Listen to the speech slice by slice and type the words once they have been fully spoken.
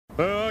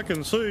I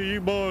can see,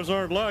 you boys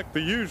aren't like the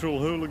usual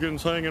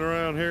hooligans hanging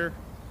around here.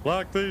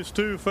 Like these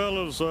two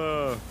fellas,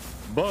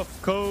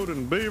 Buff Coat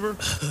and Beaver.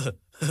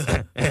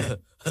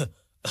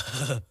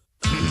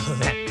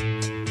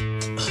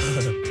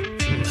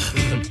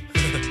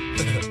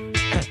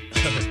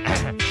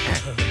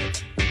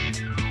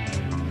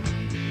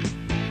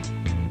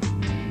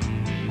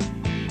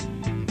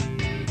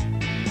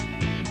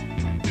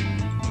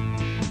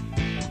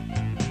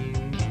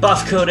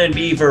 Buff Coat and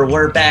Beaver,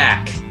 we're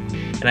back.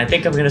 And I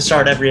think I'm going to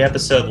start every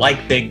episode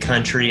like Big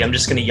Country. I'm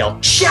just going to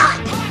yell, "Shot!"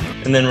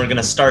 And then we're going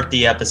to start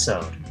the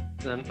episode.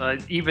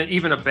 And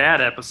even a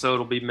bad episode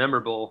will be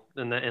memorable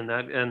in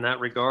that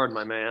regard,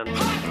 my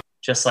man.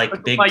 Just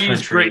like Big I Country.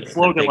 use great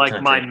slogan like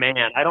Country. "my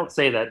man." I don't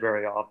say that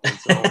very often.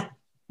 So.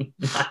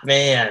 My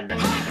man.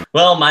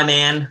 Well, my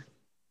man,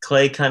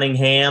 Clay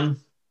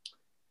Cunningham.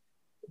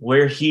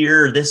 We're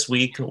here this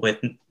week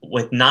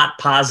with not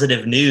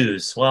positive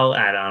news. Well,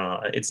 I don't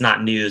know. It's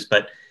not news,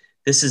 but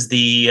this is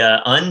the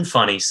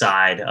unfunny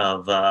side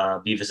of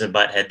Beavis and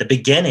Butthead, the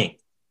beginning.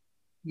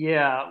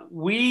 Yeah,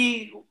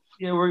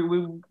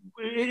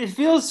 it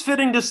feels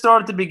fitting to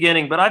start at the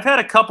beginning, but I've had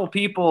a couple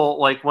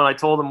people, like when I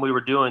told them we were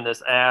doing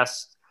this,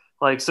 asked,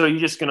 like, so you're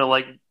just going to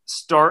like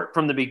start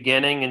from the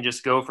beginning and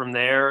just go from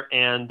there?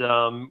 And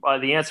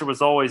the answer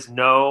was always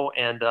no.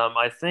 And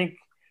I think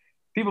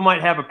people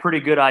might have a pretty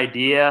good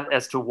idea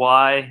as to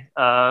why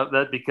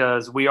that,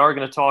 because we are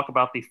going to talk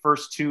about the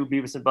first two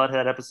Beavis and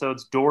Butthead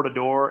episodes, Door to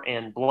Door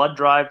and Blood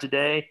Drive,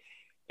 today.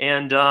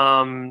 And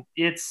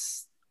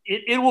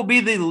it will be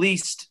the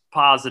least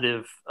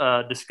positive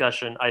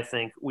discussion I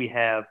think we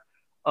have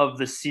of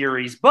the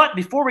series. But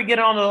before we get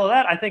on to all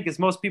that, I think, as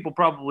most people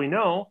probably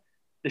know,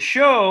 the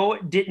show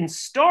didn't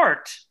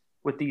start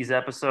with these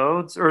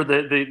episodes, or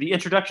the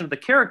introduction of the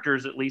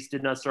characters at least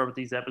did not start with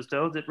these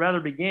episodes. It rather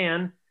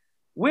began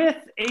with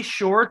a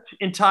short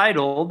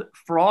entitled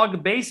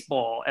Frog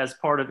Baseball as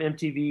part of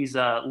MTV's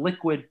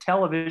Liquid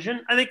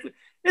Television. I think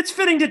it's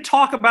fitting to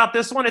talk about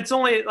this one. It's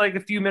only like a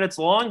few minutes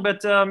long,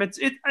 but I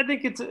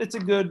think it's a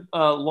good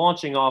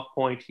launching off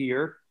point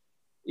here.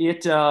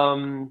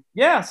 So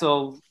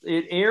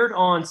it aired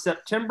on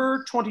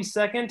September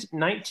 22nd,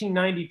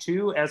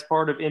 1992 as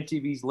part of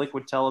MTV's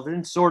Liquid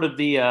Television, sort of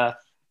the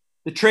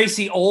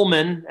Tracy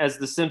Ullman as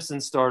The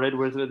Simpsons started,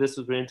 where this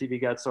was when MTV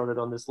got started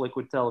on this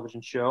Liquid Television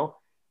show.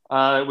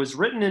 It was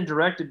written and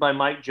directed by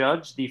Mike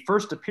Judge, the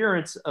first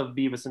appearance of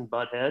Beavis and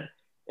Butthead.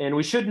 And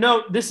we should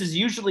note, this is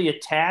usually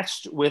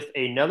attached with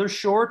another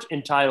short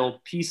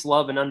entitled Peace,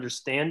 Love, and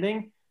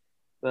Understanding.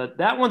 But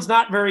that one's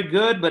not very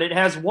good, but it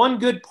has one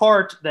good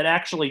part that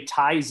actually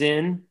ties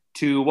in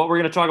to what we're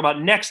going to talk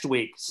about next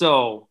week.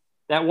 So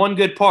that one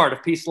good part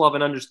of Peace, Love,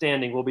 and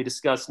Understanding will be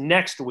discussed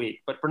next week.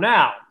 But for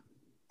now,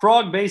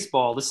 Frog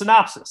Baseball, the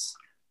synopsis.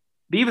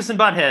 Beavis and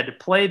Butthead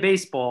play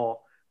baseball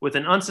with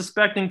an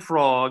unsuspecting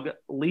frog,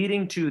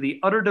 leading to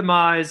the utter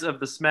demise of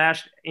the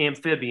smashed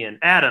amphibian.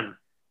 Adam,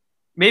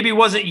 maybe it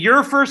wasn't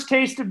your first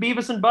taste of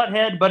Beavis and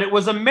Butthead, but it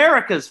was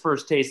America's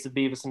first taste of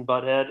Beavis and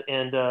Butthead.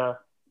 And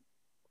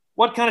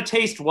what kind of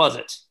taste was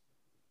it?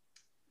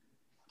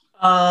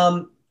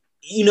 I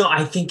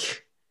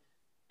think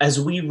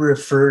as we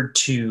referred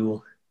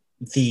to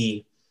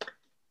the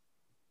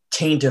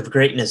Taint of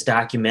Greatness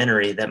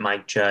documentary that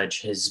Mike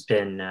Judge has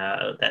been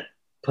that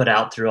put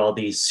out through all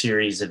these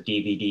series of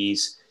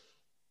DVDs,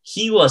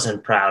 he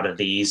wasn't proud of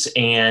these,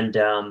 and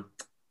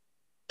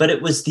but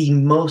it was the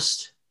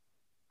most.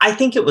 I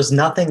think it was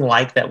nothing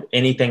like that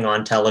anything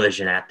on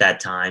television at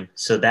that time.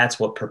 So that's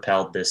what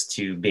propelled this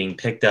to being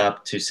picked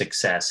up to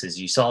success. Is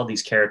you saw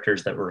these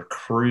characters that were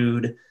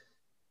crude,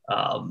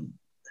 and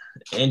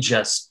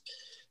just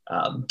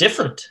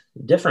different.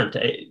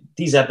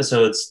 These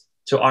episodes,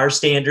 to our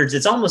standards,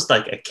 it's almost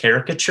like a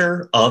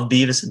caricature of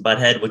Beavis and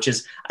Butthead, which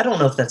is, I don't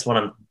know if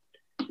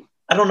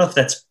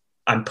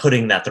I'm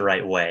putting that the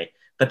right way,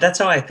 but that's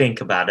how I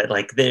think about it.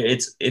 Like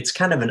it's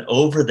kind of an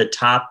over the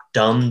top,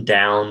 dumbed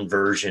down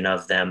version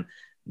of them,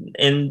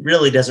 and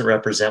really doesn't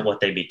represent what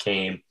they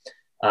became.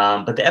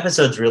 But the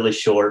episode's really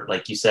short.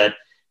 Like you said,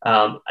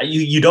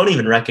 you don't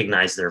even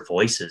recognize their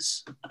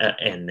voices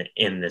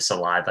in this a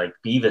lot. Like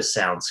Beavis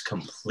sounds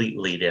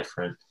completely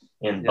different,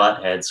 and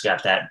Butthead's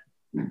got that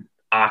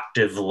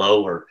octave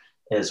lower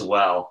as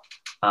well.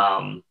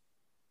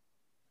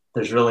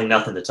 There's really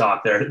nothing to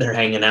talk. They're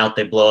hanging out.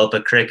 They blow up a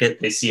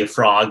cricket. They see a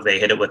frog. They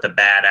hit it with a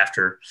bat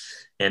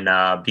and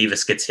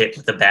Beavis gets hit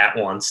with the bat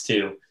once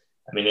too.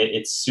 I mean,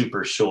 it's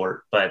super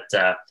short, but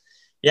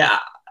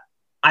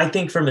I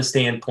think from a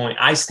standpoint,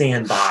 I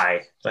stand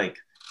by, like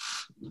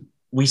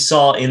we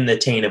saw in the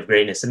Taint of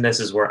Greatness, and this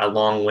is where a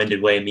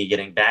long-winded way of me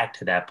getting back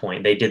to that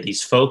point. They did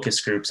these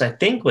focus groups, I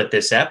think, with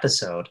this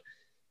episode,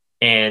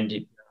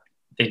 and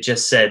they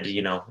just said,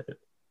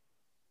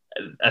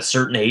 a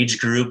certain age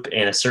group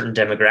and a certain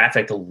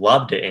demographic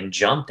loved it and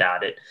jumped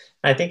at it.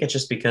 I think it's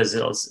just because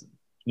it was,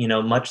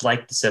 much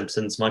like The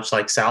Simpsons, much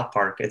like South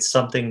Park, it's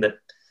something that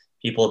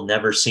people had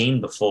never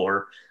seen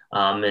before.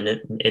 And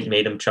it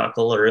made them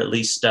chuckle, or at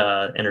least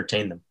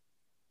entertain them.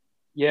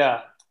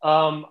 Yeah.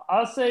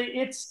 I'll say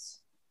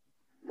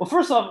Well,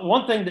 first off,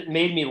 one thing that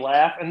made me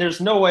laugh, and there's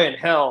no way in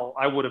hell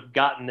I would have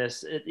gotten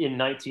this in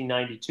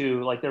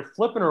 1992. Like they're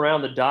flipping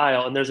around the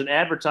dial, and there's an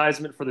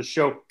advertisement for the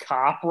show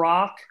Cop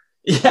Rock.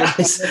 Yeah,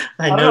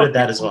 I noted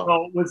that as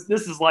well.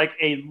 This is like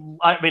I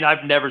mean,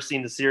 I've never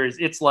seen the series.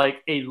 It's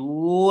like a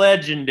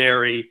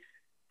legendary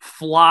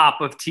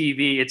flop of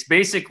TV. It's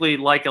basically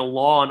like a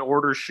Law and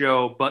Order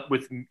show, but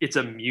it's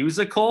a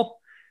musical.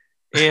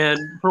 And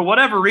for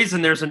whatever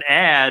reason, there's an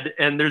ad,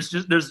 and there's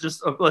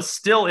just a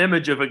still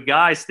image of a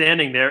guy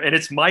standing there, and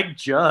it's Mike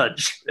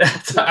Judge.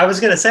 I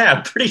was gonna say,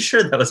 I'm pretty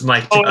sure that was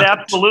Mike Judge. Oh, it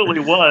absolutely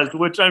was.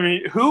 Which, I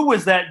mean, who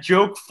was that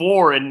joke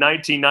for in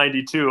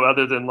 1992,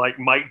 other than like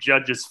Mike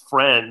Judge's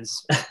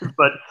friends?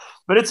 but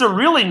it's a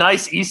really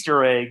nice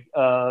Easter egg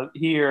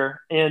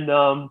here, and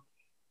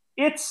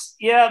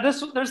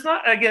there's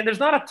not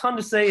a ton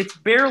to say. It's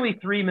barely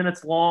 3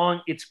 minutes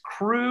long. It's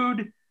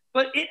crude.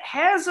 But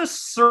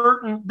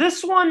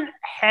this one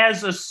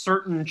has a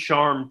certain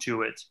charm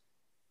to it.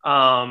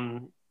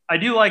 I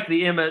do like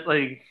the image.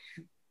 Like,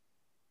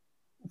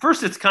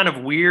 first, it's kind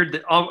of weird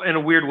that, in a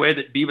weird way,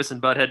 that Beavis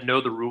and Butthead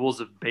know the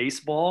rules of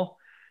baseball,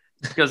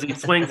 because he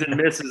swings and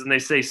misses, and they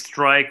say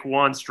strike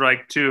one,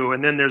 strike two,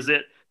 and then there's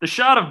it. The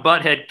shot of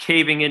Butthead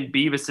caving in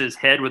Beavis's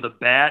head with a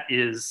bat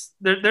is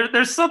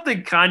there's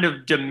something kind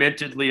of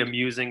dementedly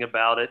amusing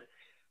about it.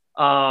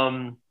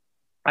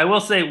 I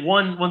will say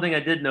one thing I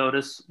did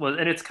notice was,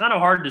 and it's kind of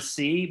hard to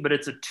see, but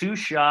it's a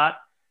 2-shot,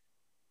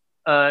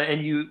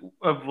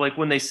 of like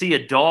when they see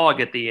a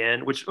dog at the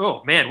end, which,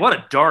 oh man, what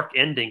a dark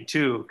ending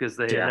too, because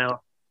they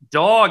now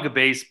dog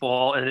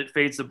baseball, and it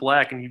fades to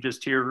black, and you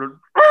just hear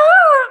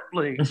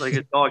like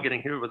a dog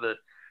getting hit with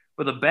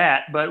a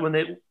bat. But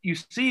when you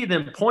see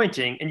them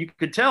pointing, and you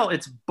could tell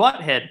it's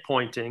Butthead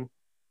pointing,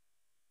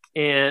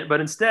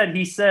 but instead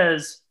he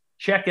says,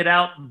 "Check it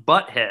out,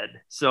 Butthead."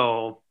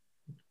 So.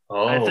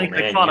 Oh, I think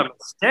they caught a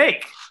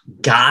mistake.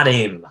 Got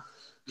him.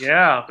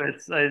 Yeah,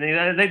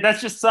 I think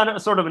that's just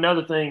sort of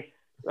another thing.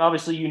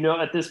 Obviously,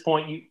 at this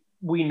point,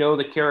 we know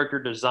the character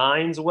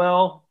designs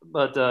well,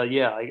 but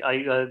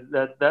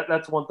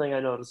that's one thing I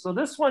noticed. So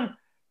this one,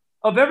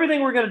 of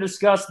everything we're going to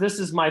discuss, this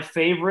is my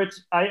favorite.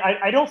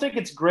 I don't think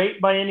it's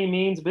great by any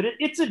means, but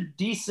it's a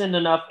decent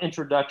enough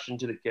introduction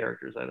to the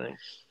characters, I think.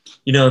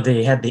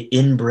 They had the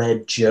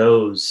Inbred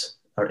Joes.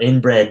 Or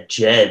Inbred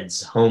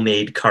Jed's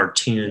homemade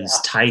cartoons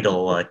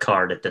title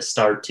card at the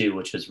start too,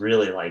 which was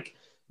really like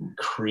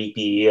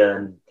creepy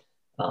and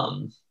a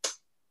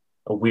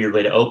weird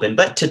way to open.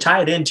 But to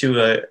tie it into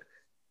a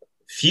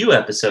few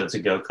episodes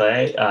ago,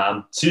 Clay,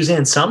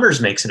 Suzanne Summers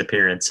makes an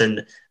appearance,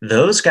 and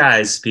those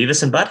guys,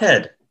 Beavis and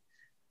Butthead,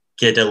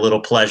 get a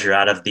little pleasure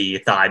out of the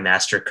Thigh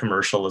Master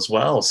commercial as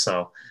well.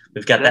 So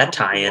we've got that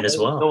tie-in as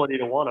well. Ability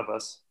to one of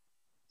us.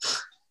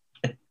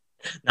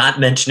 Not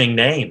mentioning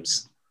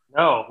names.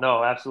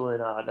 No, absolutely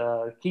not.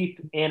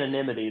 Keep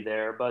anonymity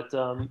there. But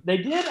they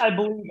did, I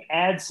believe,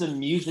 add some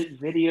music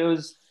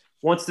videos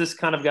once this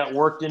kind of got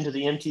worked into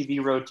the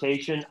MTV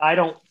rotation. I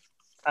don't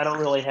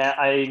really have.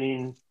 I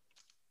mean,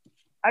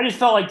 I just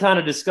felt like kind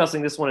of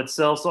discussing this one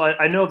itself. So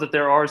I know that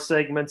there are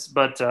segments,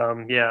 but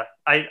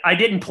I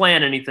didn't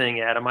plan anything,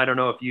 Adam. I don't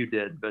know if you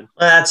did, but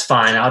that's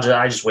fine.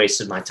 I just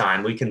wasted my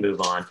time. We can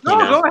move on. No,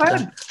 go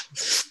ahead.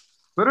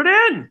 Put it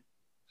in.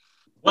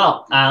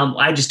 Well,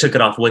 I just took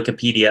it off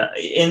Wikipedia.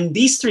 And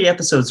these 3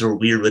 episodes are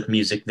weird with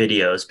music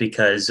videos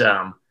because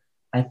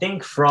I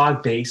think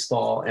Frog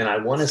Baseball and I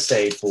want to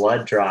say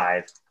Blood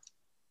Drive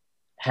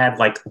had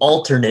like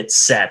alternate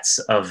sets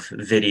of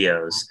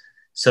videos.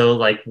 So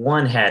like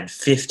one had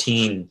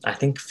 15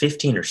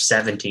 or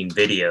 17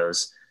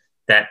 videos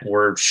that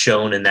were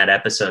shown in that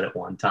episode at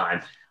one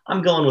time.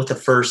 I'm going with the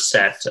first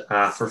set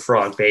for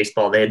Frog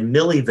Baseball. They had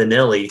Milli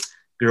Vanilli,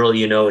 Girl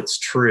You Know It's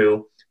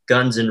True,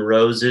 Guns N'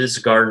 Roses,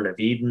 Garden of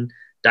Eden,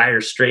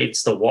 Dire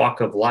Straits, The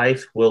Walk of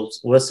Life,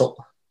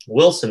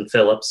 Wilson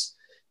Phillips,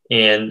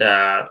 and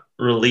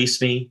Release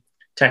Me,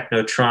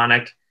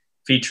 Technotronic,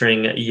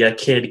 featuring Ya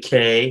Kid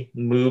K,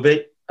 Move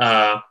It.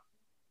 I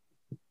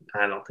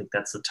don't think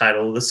that's the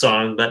title of the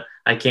song, but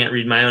I can't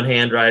read my own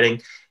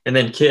handwriting. And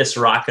then Kiss,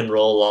 Rock and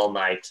Roll All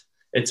Night.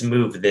 It's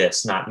Move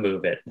This, not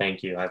Move It.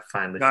 Thank you. I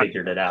finally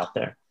figured it out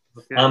there.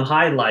 Okay.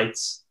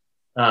 Highlights.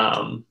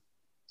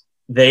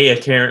 They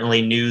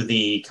apparently knew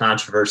the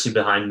controversy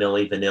behind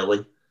Milli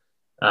Vanilli.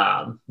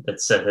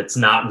 That said, it's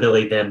not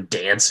really them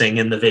dancing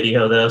in the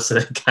video, though, so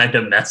they kind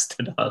of messed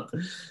it up.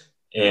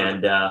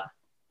 And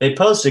they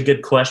posed a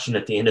good question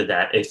at the end of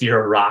that. If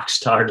you're a rock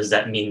star, does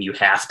that mean you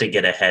have to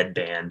get a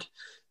headband?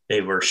 They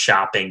were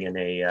shopping in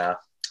a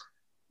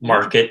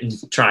market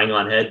and trying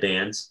on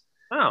headbands.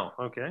 Oh,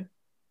 okay.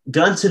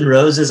 Guns N'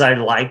 Roses, I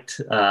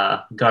liked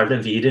Garden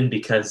of Eden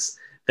because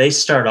they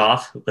start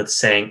off with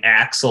saying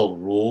Axl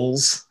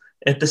rules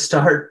at the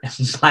start,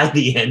 and by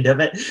the end of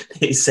it,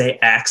 they say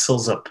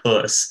Axl's a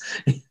puss,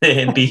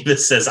 and Beavis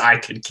says I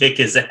could kick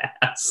his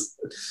ass.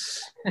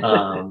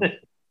 That's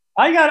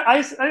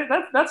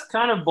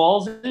kind of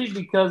ballsy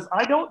because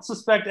I don't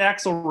suspect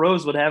Axl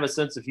Rose would have a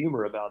sense of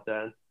humor about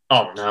that.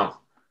 Oh no,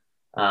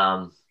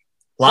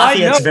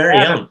 Lafayette's very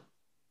young.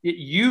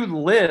 You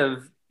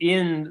live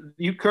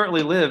you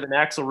currently live in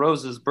Axl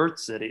Rose's birth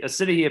city, a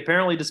city he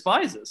apparently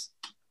despises.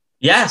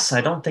 Yes, I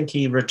don't think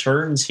he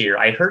returns here.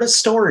 I heard a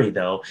story,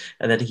 though,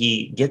 that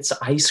he gets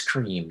ice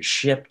cream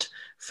shipped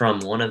from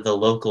one of the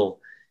local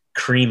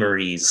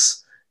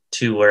creameries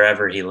to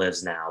wherever he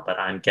lives now, but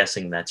I'm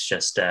guessing that's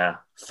just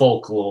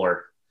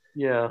folklore.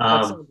 Yeah,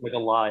 that sounds like a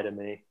lie to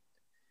me.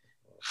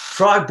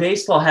 Frog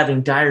Baseball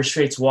having Dire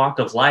Straits Walk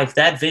of Life.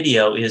 That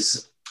video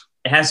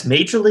has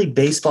Major League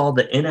Baseball,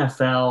 the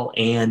NFL,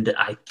 and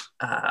I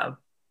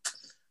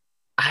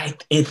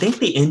think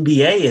the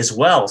NBA as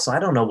well. So I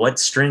don't know what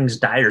strings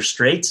Dire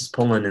Straits is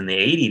pulling in the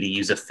 80 to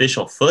use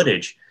official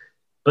footage.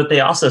 But they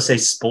also say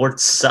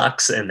sports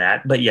sucks in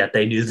that, but yet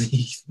they knew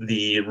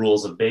the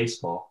rules of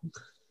baseball.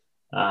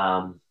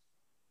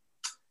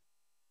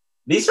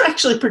 These are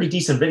actually pretty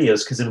decent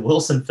videos because in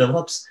Wilson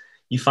Phillips,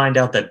 you find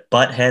out that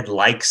Butthead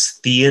likes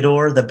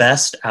Theodore the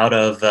best out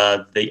of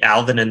the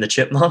Alvin and the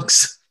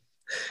Chipmunks,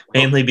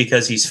 mainly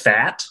because he's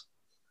fat.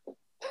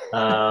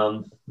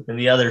 And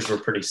the others were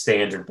pretty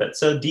standard, but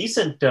so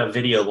decent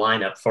video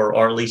lineup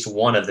or at least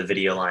one of the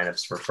video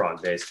lineups for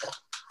Frog Baseball.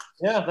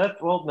 Yeah,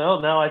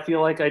 now I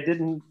feel like I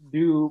didn't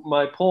do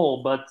my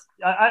poll, but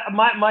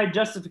my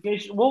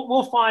justification,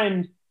 we'll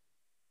find.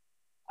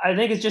 I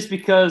think it's just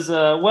because,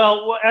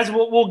 as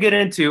we'll get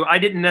into, I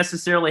didn't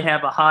necessarily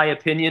have a high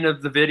opinion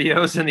of the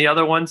videos in the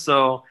other one.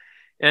 So,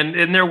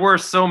 and there were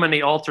so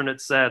many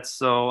alternate sets.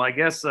 So I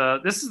guess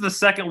this is the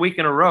second week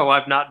in a row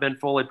I've not been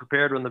fully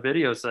prepared on the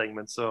video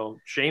segment. So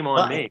shame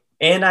on me.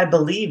 And I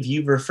believe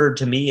you referred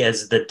to me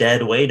as the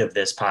dead weight of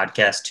this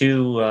podcast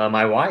to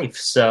my wife.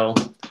 So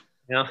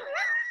yeah.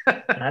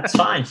 That's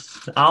fine.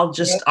 I'll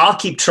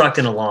keep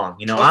trucking along.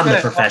 You know, okay. I'm the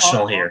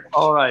professional here.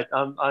 All right.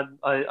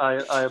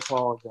 I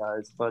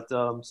apologize. But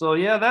so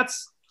yeah,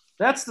 that's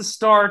the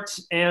start.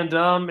 And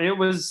it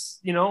was,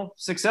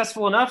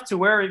 successful enough to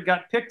where it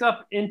got picked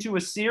up into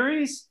a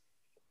series.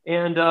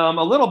 And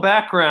a little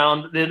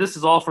background, this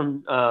is all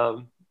from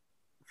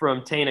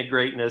Tainted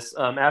Greatness.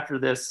 After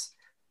this,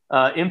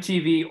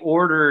 MTV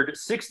ordered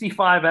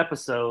 65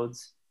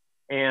 episodes,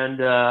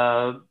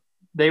 and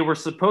they were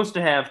supposed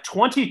to have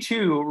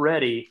 22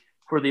 ready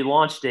for the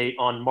launch date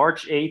on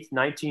March 8th,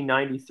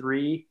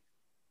 1993,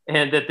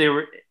 and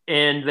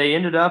they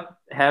ended up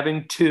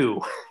having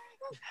 2.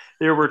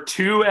 There were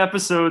 2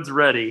 episodes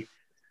ready,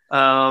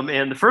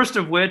 and the first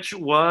of which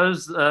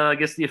was, I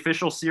guess, the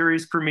official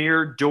series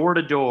premiere, Door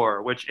to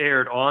Door, which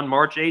aired on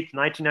March 8th,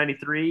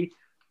 1993.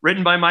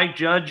 Written by Mike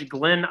Judge,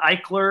 Glenn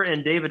Eichler,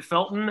 and David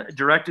Felton.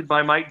 Directed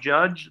by Mike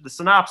Judge. The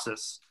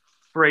synopsis.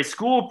 For a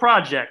school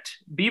project,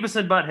 Beavis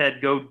and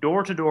Butthead go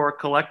door to door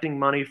collecting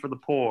money for the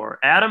poor.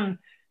 Adam,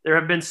 there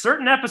have been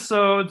certain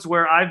episodes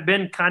where I've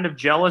been kind of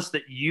jealous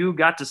that you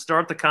got to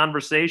start the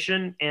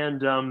conversation,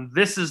 and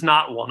this is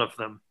not one of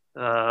them.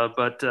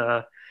 But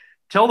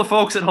tell the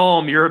folks at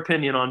home your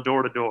opinion on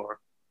Door to Door.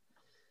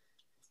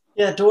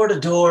 Yeah, Door to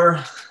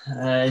Door,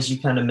 as you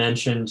kind of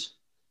mentioned,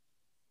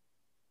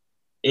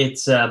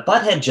 it's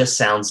Butthead just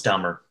sounds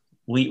dumber.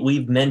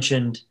 We've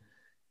mentioned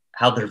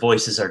how their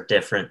voices are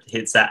different.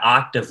 It's that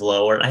octave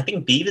lower. And I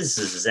think Beavis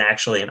is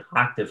actually an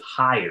octave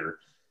higher.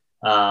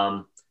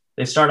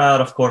 They start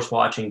out, of course,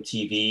 watching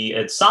TV.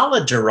 It's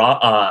solid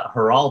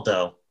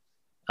Geraldo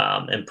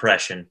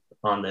impression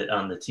on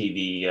the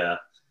TV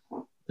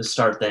to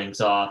start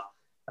things off.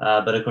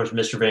 But, of course,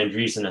 Mr. Van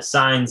Driesen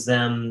assigns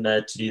them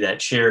to do that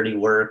charity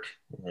work.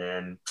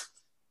 And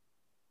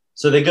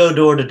so they go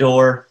door to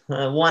door.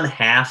 One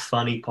half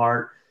funny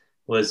part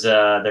was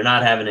they're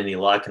not having any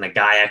luck, and a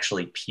guy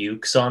actually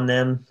pukes on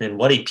them. And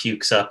what he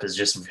pukes up is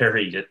just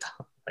very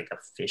like a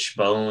fish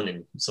bone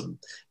and some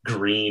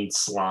green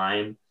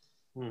slime.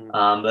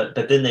 But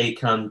then they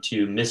come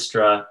to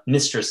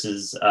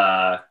Mistress's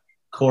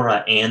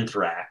Cora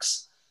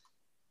Anthrax,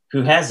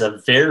 who has a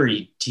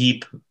very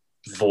deep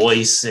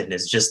voice and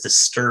is just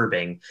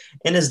disturbing.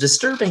 And as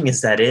disturbing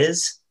as that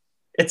is,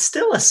 it's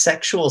still a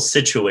sexual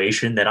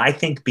situation that I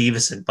think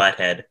Beavis and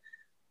Butthead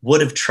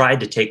would have tried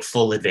to take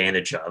full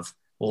advantage of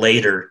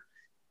later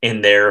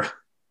in their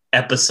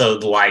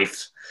episode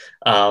life,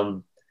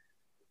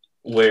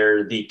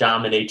 where the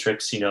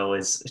dominatrix,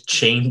 is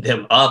chained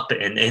them up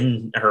and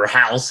in her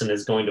house and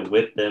is going to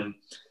whip them.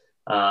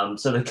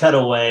 So the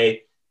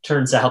cutaway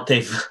turns out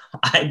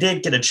I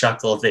did get a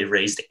chuckle if they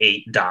raised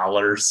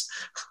 $8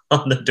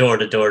 on the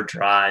door-to-door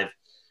drive.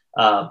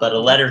 But a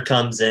letter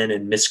comes in,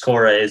 and Miss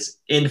Cora is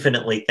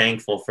infinitely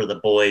thankful for the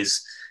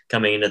boys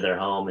coming into their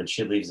home, and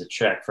she leaves a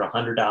check for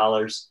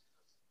 $100,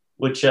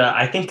 which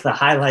I think the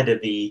highlight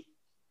of the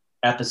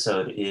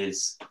episode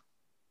is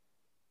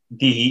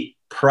the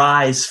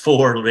prize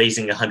for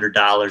raising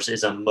 $100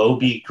 is a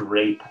Moby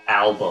Grape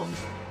album,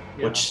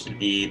 which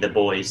the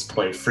boys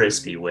play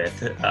Frisbee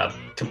with,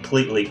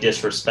 completely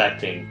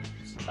disrespecting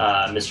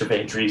Mr.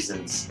 Van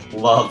Driesen's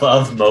love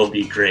of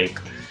Moby Grape,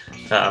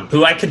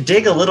 who I could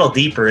dig a little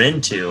deeper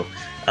into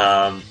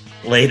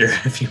later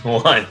if you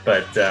want,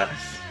 but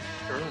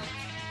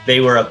they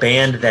were a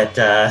band that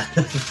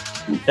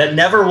that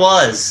never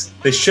was.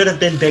 They should have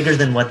been bigger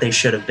than what they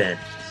should have been,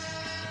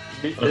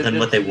 or than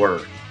what they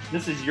were.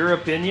 this is your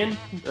opinion,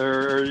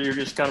 or you're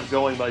just kind of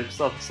going by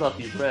stuff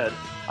you've read?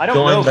 I don't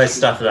Going know. by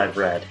stuff that I've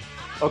read.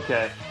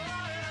 Okay.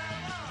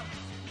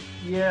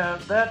 Yeah,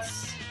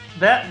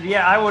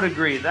 yeah, I would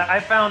agree. That I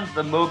found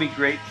the Moby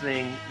Grape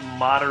thing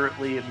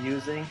moderately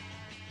amusing.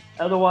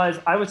 Otherwise,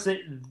 I would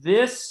say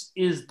this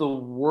is the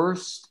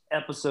worst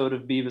episode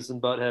of Beavis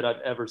and Butthead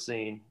I've ever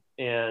seen,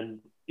 and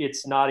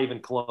it's not even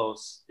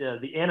close.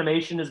 The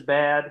animation is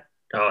bad.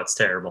 Oh, it's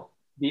terrible.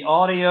 The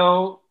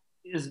audio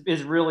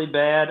is really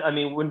bad. I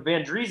mean, when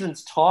Van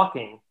Driesen's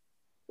talking,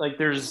 like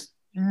there's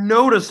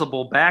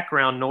noticeable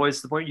background noise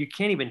to the point you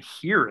can't even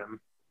hear him.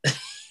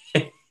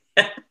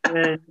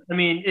 And I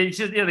mean, it's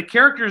just the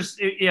characters.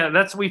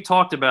 That's what we've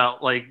talked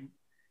about. Like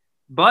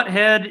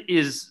Butthead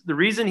is the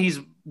reason he's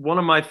one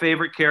of my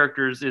favorite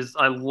characters. Is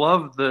I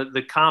love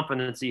the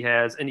confidence he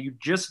has, and you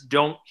just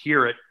don't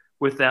hear it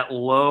with that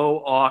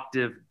low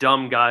octave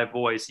dumb guy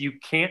voice. You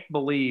can't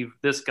believe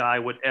this guy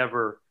would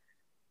ever,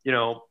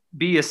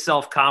 be as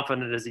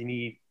self-confident as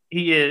he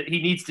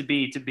needs to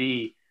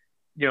be,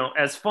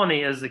 as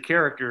funny as the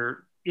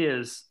character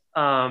is.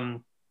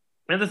 And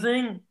the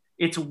thing,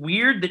 it's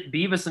weird that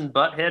Beavis and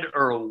Butthead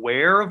are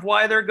aware of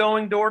why they're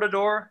going door to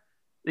door.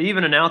 They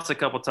even announced a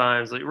couple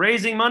times, like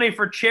raising money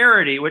for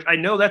charity, which I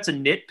know that's a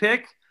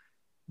nitpick,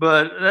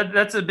 but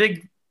that's a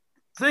big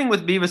thing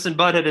with Beavis and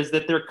Butthead is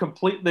that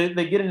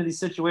they get into these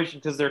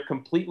situations because they're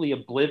completely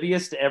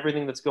oblivious to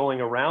everything that's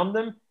going around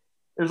them.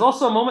 There's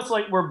also moments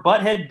like where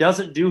Butthead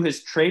doesn't do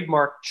his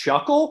trademark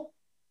chuckle,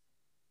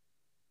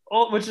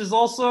 which is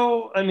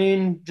also, I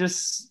mean,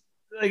 just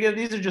again,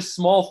 these are just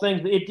small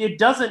things. It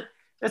doesn't.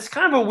 It's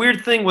kind of a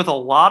weird thing with a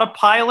lot of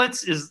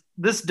pilots. Is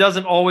this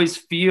doesn't always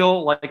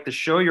feel like the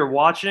show you're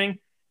watching.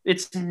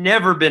 It's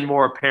never been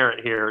more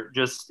apparent here.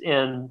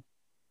 And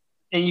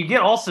you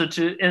get also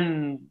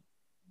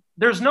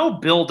there's no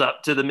build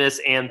up to the Miss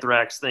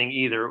Anthrax thing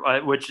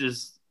either, which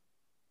is,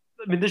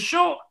 I mean, the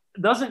show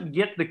doesn't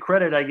get the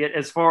credit I get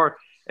as far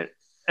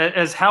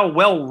as how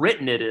well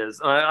written it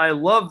is. I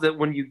love that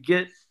when you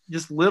get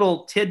just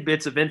little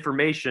tidbits of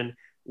information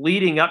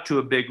leading up to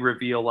a big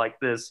reveal like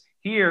this.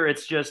 Here,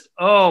 it's just,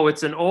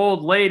 it's an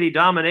old lady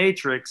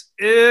dominatrix.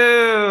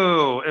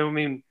 Ew. I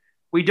mean,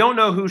 we don't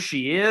know who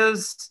she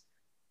is.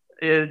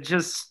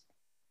 It's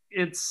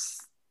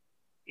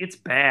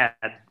bad.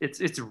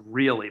 It's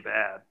really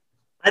bad.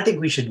 I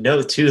think we should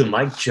know too,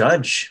 Mike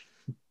Judge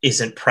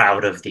isn't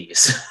proud of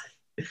these.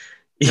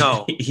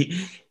 No.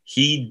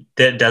 He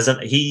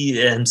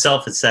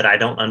himself has said, I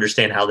don't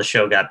understand how the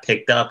show got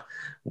picked up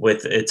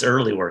with its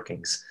early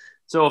workings.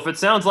 So if it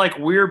sounds like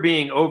we're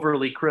being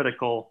overly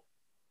critical,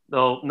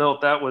 no,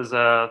 that was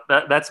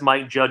that's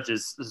Mike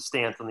Judge's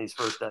stance on these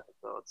first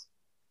episodes.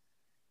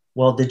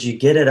 Well, did you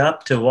get it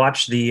up to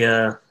watch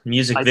the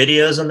music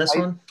videos on this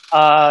one?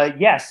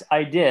 Yes,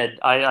 I did.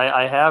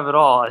 I have it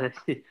all.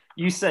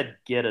 You said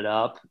get it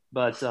up,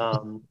 but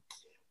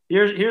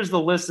here's the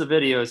list of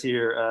videos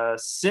here.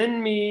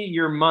 Send Me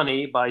Your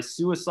Money by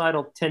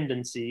Suicidal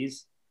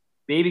Tendencies.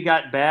 Baby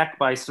Got Back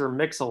by Sir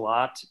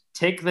Mix-a-Lot.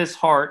 Take This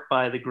Heart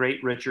by the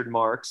great Richard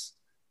Marx.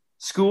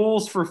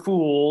 Schools for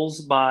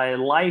Fools by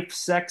Life,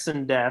 Sex,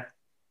 and Death.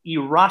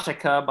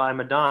 Erotica by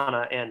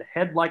Madonna. And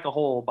Head Like a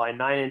Hole by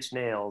Nine Inch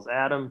Nails.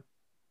 Adam,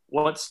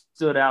 what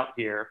stood out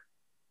here?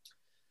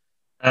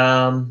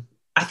 I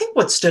think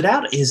what stood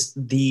out is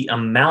the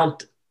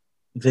amount,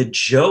 the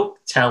joke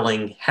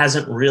telling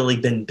hasn't really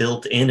been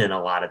built in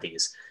a lot of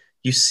these.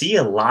 You see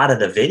a lot of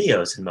the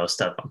videos in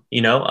most of them.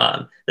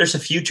 There's a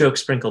few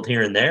jokes sprinkled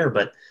here and there,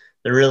 but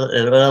there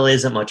really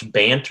isn't much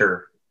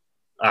banter.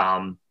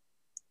 And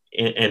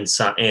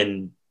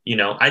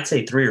I'd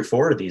say 3 or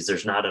 4 of these,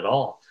 there's not at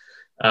all.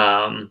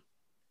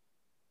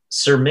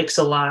 Sir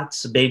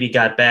Mix-a-Lot's Baby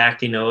Got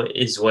Back,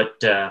 is what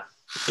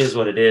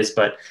it is.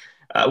 But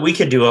we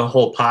could do a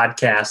whole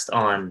podcast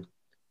on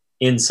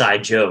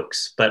inside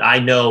jokes. But I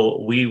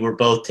know we were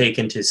both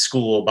taken to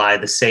school by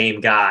the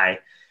same guy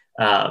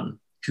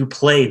who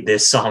played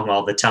this song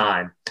all the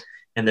time.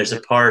 And there's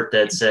a part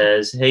that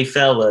says, hey,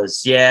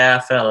 fellas, yeah,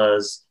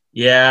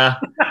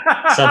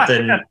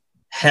 something,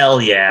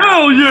 hell yeah.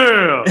 Hell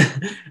yeah.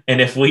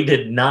 And if we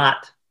did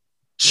not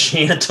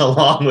chant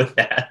along with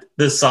that,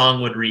 the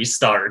song would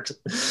restart.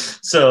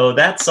 So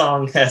that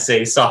song has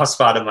a soft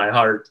spot in my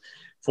heart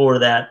for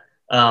that.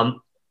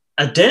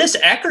 A Dennis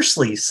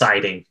Eckersley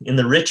sighting in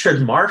the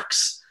Richard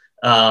Marx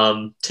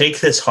Take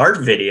This Heart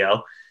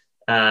video,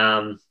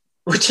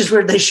 which is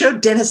where they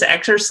showed Dennis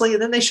Eckersley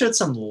and then they showed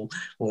some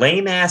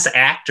lame ass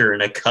actor in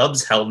a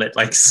Cubs helmet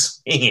like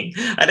singing.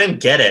 I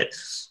didn't get it.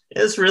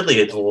 It was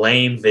really a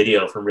lame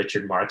video from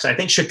Richard Marx. I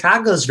think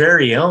Chicago's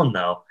very own,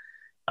 though.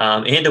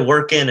 And to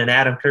work in an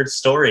Adam Kurtz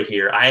story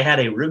here, I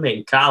had a roommate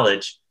in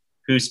college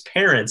whose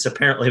parents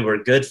apparently were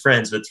good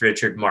friends with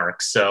Richard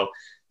Marx. So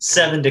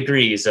 7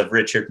 degrees of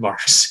Richard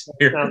Marx.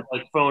 Sounds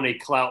like phony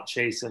clout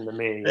chasing to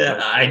me.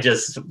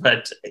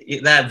 But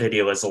that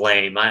video was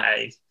lame.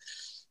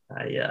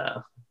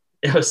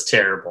 It was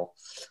terrible.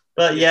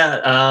 But yeah,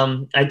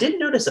 I did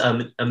notice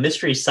a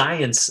Mystery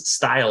Science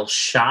style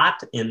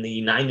shot in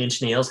the Nine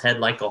Inch Nails Head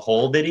Like a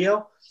Hole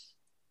video.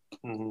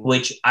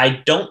 which I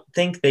don't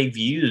think they've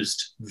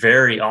used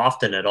very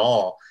often at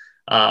all.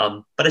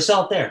 But I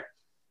saw it there.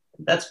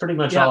 That's pretty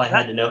much all I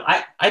had to know.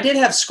 I did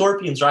have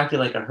Scorpions Rock You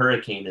Like a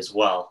Hurricane as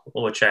well,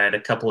 which I had a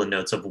couple of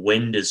notes of.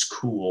 Wind is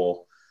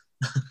cool.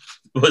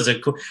 Was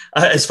it cool?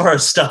 As far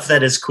as stuff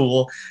that is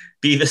cool,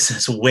 Beavis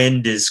says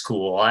wind is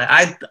cool.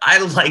 I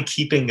like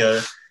keeping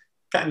a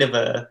kind of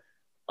a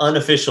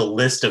unofficial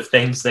list of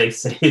things they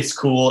say is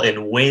cool,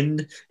 and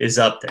wind is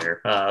up there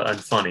on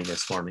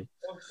funniness for me.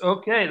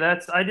 Okay,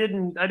 I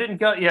didn't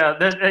go. Yeah,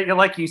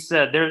 like you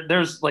said,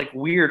 there's like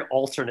weird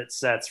alternate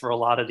sets for a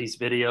lot of these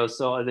videos,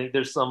 so I think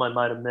there's some I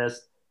might have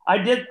missed. I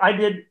did.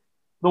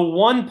 The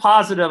one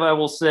positive I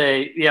will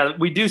say, yeah,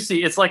 we do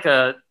see it's like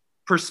a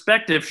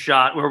perspective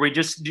shot where we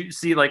just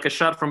see like a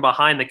shot from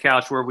behind the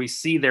couch where we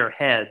see their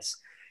heads,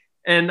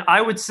 and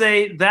I would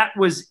say that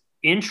was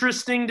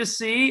interesting to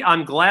see.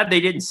 I'm glad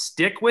they didn't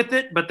stick with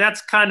it, but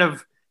that's kind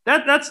of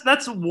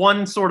that's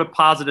one sort of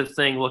positive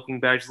thing looking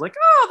back. It's like,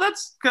 oh,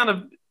 that's kind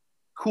of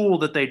cool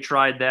that they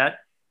tried that.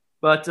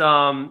 But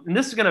and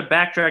this is going to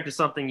backtrack to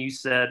something you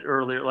said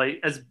earlier. Like,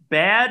 as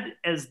bad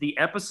as the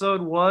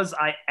episode was,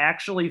 I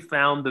actually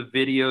found the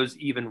videos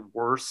even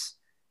worse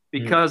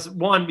because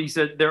one, you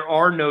said there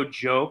are no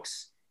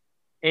jokes,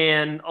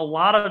 and a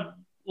lot of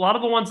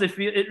the ones they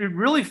feel it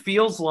really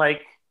feels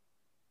like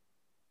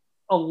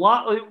a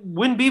lot.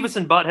 When Beavis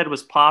and Butthead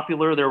was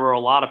popular, there were a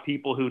lot of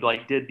people who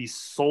like did these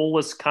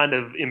soulless kind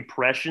of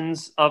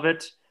impressions of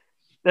it.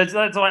 That's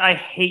why I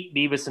hate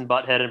Beavis and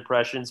Butthead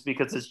impressions,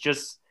 because it's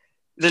just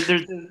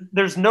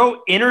there's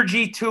no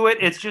energy to it.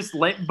 It's just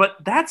like, but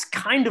that's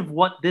kind of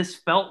what this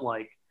felt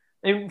like.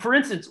 And for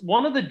instance,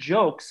 one of the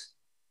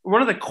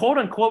quote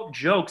unquote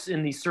jokes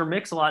in the Sir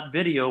Mix-a-Lot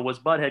video was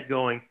Butthead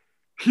going,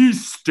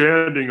 "He's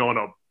standing on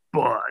a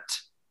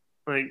butt."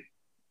 Like,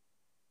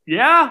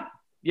 yeah,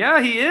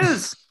 he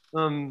is.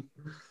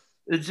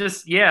 It's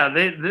just,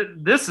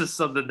 this is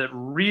something that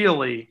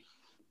really,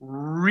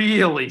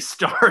 really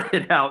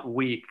started out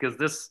weak, because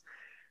this,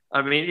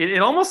 I mean, it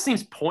almost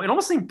seemed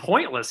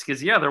pointless,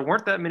 because there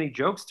weren't that many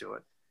jokes to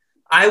it.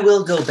 I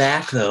will go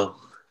back though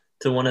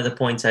to one of the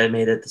points I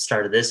made at the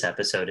start of this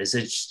episode. Is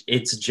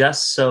it's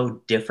just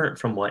so different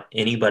from what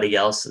anybody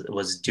else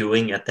was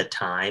doing at the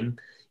time.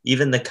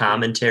 Even the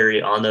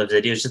commentary on those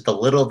videos, just the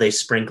little they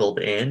sprinkled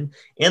in,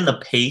 and the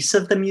pace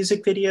of the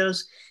music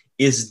videos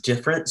is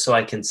different. So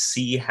I can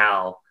see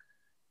how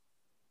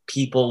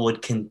people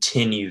would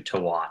continue to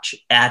watch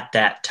at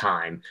that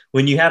time.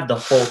 When you have the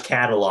whole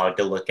catalog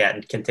to look at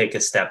and can take a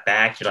step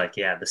back, you're like,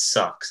 yeah, this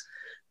sucks.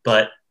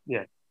 But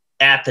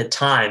at the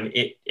time,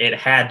 it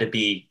had to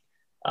be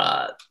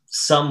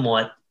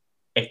somewhat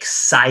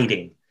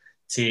exciting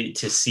to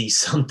see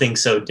something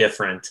so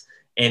different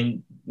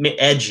and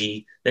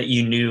edgy that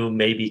you knew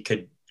maybe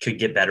could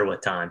get better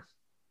with time.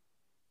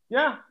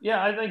 Yeah,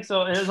 I think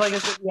so. And it's like I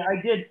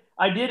said,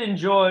 I did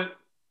enjoy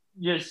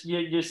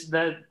just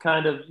that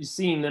kind of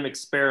seeing them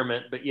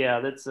experiment. But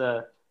that's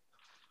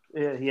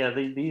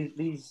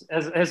these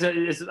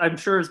as I'm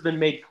sure has been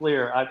made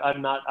clear,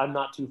 I'm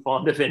not too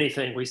fond of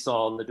anything we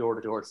saw in the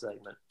door-to-door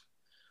segment.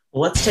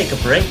 Well, let's take a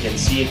break and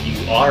see if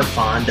you are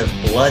fond of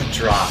Blood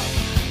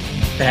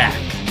Drive. Back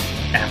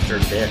after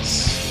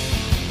this.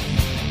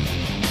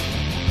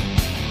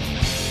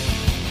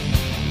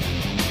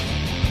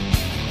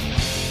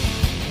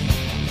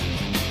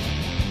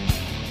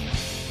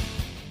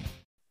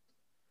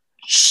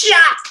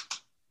 Shot!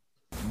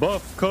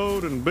 Buff,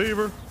 Code, and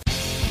Beaver.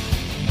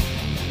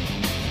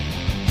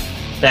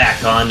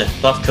 Back on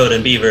Buff, Code,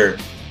 and Beaver,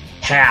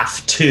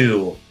 half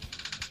 2,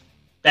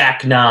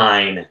 back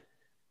 9,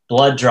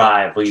 Blood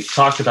Drive. We've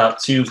talked about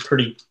 2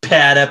 pretty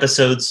bad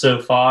episodes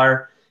so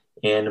far,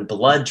 and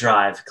Blood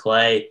Drive,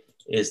 Clay,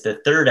 is the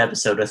 3rd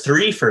episode, a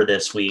 3 for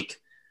this week.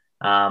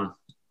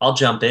 I'll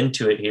jump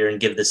into it here and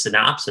give the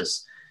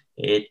synopsis.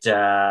 It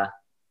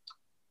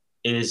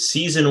is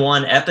season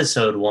 1,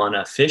 episode 1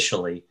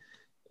 officially,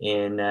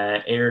 and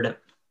aired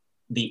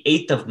the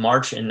 8th of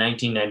March in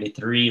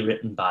 1993,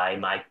 written by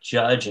Mike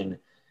Judge and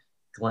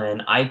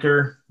Glenn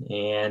Eicher,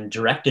 and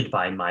directed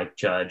by Mike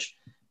Judge.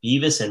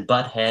 Beavis and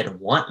Butthead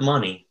want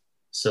money,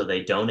 so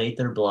they donate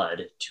their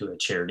blood to a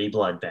charity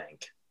blood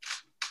bank,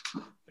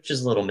 which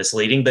is a little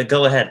misleading, but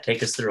go ahead,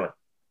 take us through it.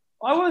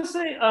 I want to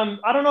say,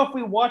 I don't know if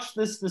we watched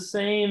this the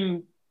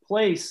same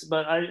place,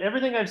 but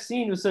everything I've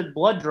seen was said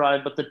Blood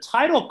Drive, but the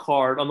title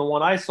card on the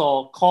one I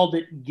saw called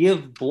it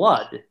Give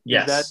Blood.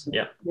 Yes.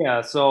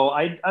 Yeah. So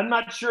I'm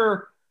not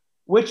sure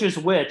which is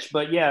which,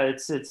 but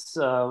it's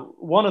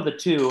one of the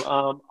two.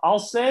 I'll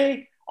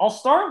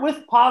start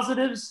with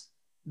positives.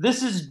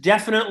 This is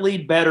definitely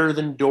better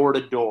than Door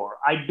to Door.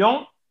 I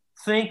don't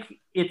know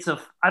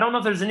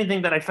if there's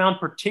anything that I found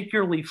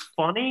particularly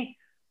funny,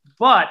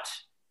 but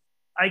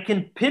I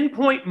can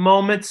pinpoint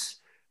moments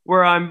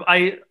where I'm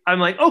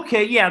like,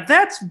 okay, yeah,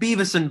 that's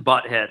Beavis and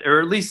Butthead, or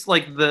at least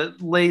like the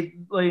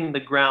laying the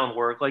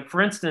groundwork. Like,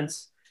 for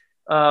instance,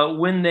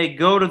 when they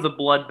go to the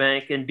blood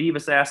bank and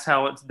Beavis asks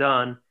how it's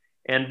done,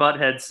 and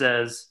Butthead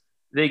says,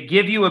 they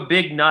give you a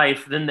big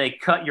knife, then they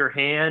cut your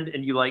hand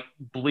and you like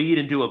bleed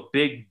into a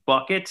big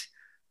bucket.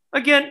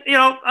 again,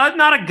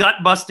 not a gut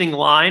busting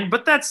line,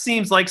 but that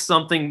seems like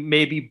something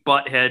maybe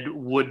Butthead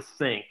would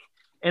think.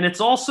 And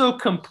it's also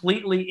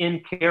completely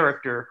in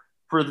character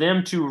for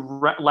them to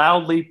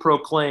loudly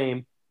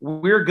proclaim,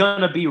 we're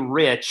going to be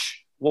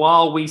rich,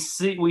 while we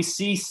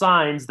see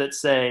signs that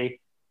say,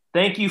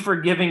 thank you for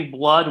giving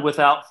blood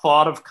without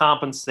thought of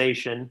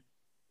compensation.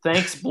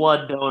 Thanks,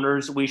 blood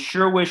donors. We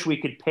sure wish we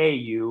could pay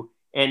you.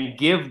 And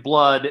give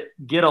blood,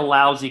 get a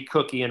lousy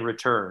cookie in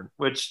return.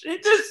 Which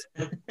it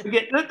just,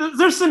 again,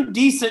 there's some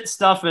decent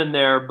stuff in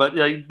there, but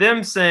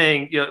them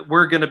saying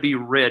we're going to be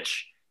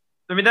rich.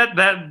 I mean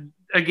that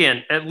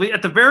again,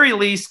 at the very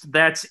least,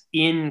 that's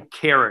in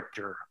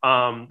character.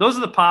 Those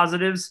are the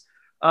positives.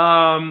 There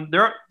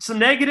are some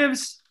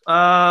negatives.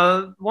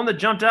 One that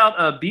jumped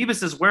out: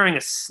 Beavis is wearing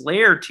a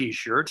Slayer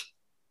T-shirt,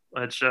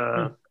 which.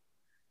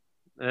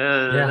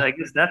 I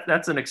guess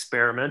that's an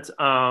experiment.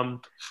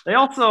 They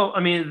also,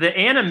 I mean, the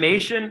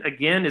animation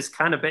again is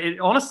kind of, it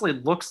honestly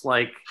looks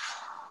like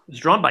it's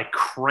drawn by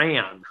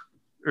crayon,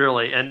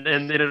 really, and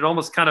it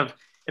almost kind of,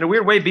 in a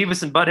weird way,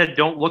 Beavis and Butthead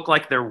don't look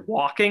like they're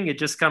walking. It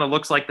just kind of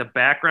looks like the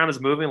background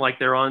is moving, like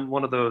they're on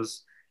one of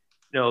those,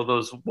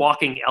 those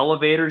walking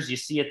elevators you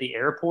see at the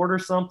airport or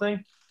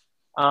something.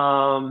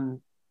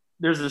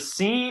 There's a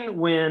scene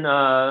when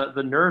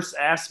the nurse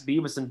asks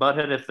Beavis and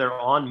Butthead if they're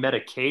on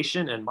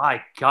medication, and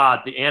my God,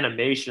 the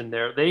animation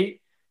there,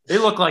 they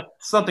look like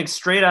something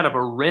straight out of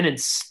a Ren and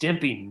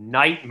Stimpy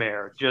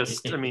nightmare.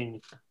 Just, I mean,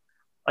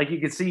 like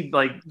you can see,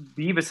 like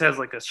Beavis has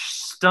like a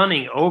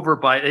stunning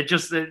overbite.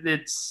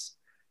 It's,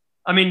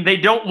 I mean, they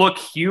don't look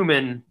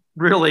human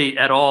really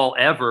at all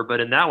ever, but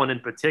in that one in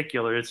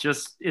particular, it's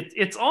just,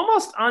 it's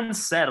almost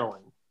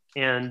unsettling.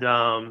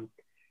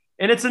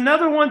 And it's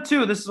another one,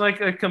 too. This is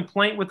like a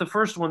complaint with the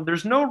first one.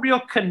 There's no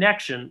real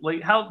connection.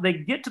 Like how they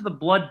get to the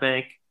blood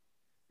bank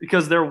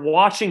because they're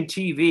watching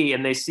TV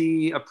and they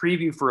see a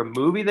preview for a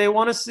movie they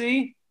want to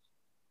see.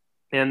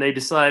 And they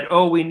decide,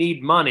 oh, we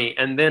need money.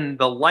 And then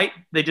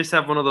they just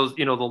have one of those,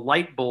 the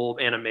light bulb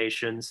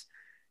animations.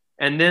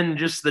 And then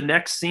just the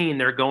next scene,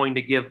 they're going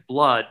to give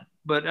blood.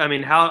 But I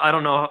mean, I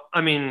don't know.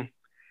 I mean,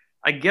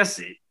 I guess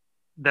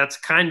that's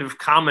kind of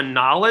common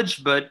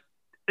knowledge, but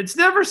it's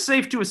never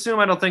safe to assume,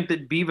 I don't think,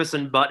 that Beavis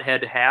and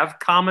Butthead have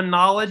common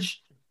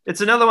knowledge.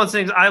 It's another one of those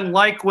things I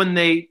like when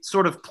they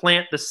sort of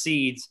plant the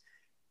seeds.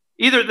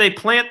 Either they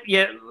plant,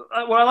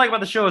 what I like about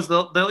the show is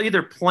they'll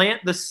either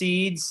plant the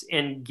seeds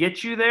and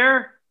get you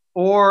there,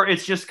 or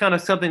it's just kind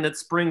of something that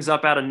springs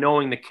up out of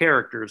knowing the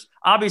characters.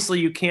 Obviously,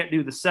 you can't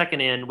do the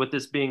second end with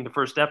this being the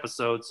first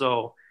episode,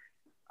 so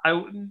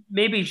I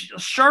maybe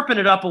sharpen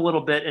it up a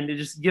little bit and to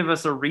just give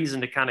us a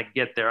reason to kind of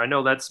get there. I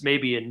know that's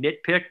maybe a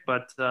nitpick,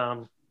 but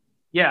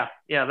yeah,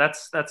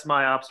 that's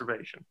my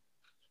observation.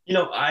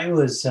 I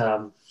was.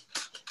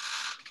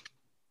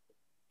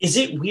 Is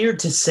it weird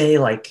to say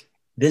like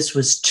this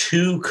was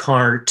too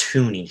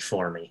cartoony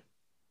for me?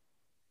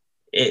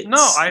 No,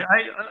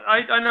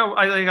 I know.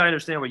 I think I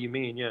understand what you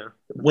mean. Yeah.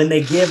 When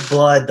they give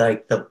blood,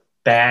 like the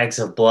bags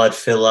of blood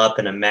fill up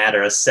in a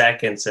matter of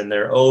seconds, and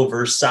they're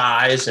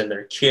oversized, and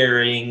they're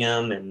carrying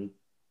them, and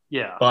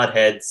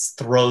Butthead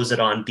throws it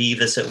on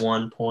Beavis at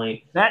one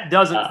point. That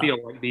doesn't feel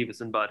like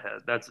Beavis and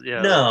Butthead. That's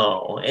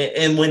No,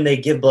 and when they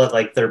give blood,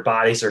 like their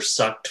bodies are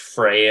sucked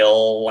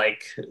frail,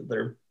 like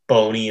they're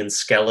bony and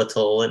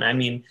skeletal, and I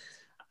mean,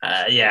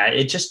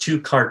 it's just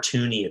too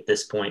cartoony at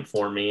this point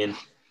for me, and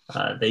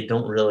they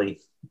don't really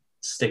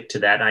stick to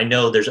that. I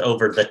know there's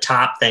over the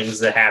top things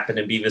that happen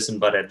in Beavis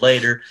and Butthead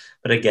later,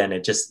 but again,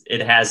 it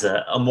has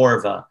a more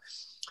of a,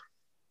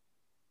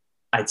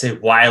 I'd say,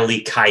 Wile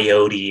E.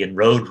 Coyote and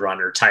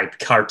Roadrunner type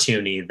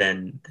cartoony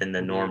than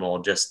the normal,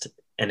 just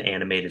an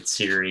animated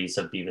series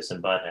of Beavis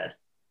and Butthead.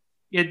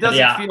 It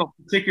doesn't feel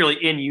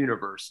particularly in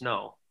universe.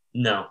 No.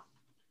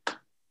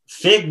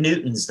 Fig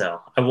Newtons,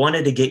 though, I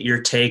wanted to get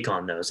your take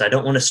on those. I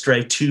don't want to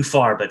stray too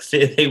far, but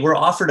they were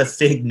offered a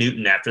Fig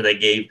Newton after they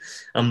gave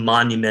a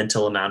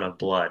monumental amount of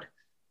blood.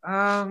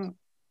 I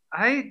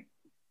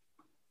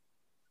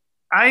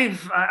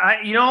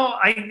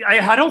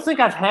don't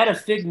think I've had a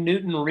Fig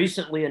Newton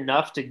recently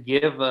enough to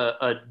give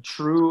a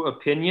true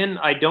opinion.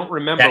 I don't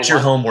remember. That's your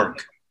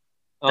homework.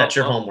 That's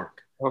your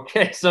homework.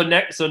 Okay, so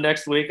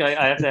next week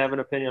I have to have an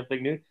opinion on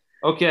Fig Newton.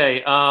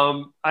 Okay,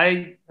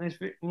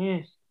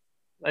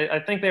 I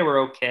think they were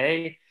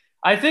okay.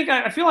 I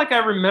feel like I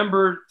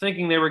remember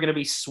thinking they were going to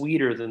be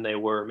sweeter than they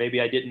were. Maybe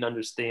I didn't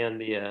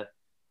understand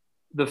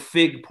the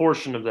fig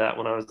portion of that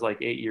when I was like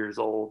 8 years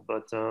old.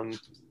 But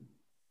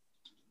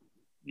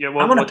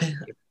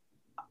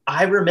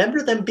I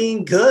remember them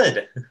being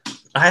good.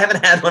 I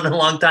haven't had one in a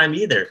long time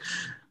either.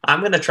 I'm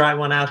going to try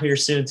one out here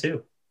soon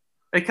too.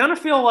 I kind of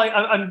feel like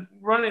I'm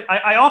running.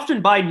 I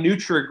often buy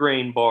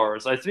Nutri-Grain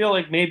bars. I feel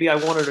like maybe I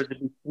wanted it to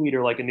be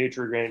sweeter like a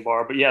Nutri-Grain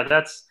bar. But yeah,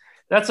 that's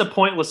a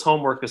pointless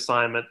homework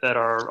assignment that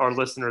our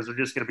listeners are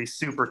just going to be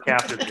super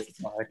captivated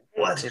by.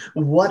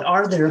 What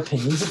are their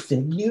opinions of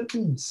Fig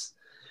Newtons?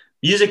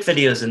 Music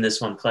videos in this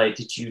one, Clay.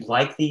 Did you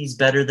like these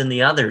better than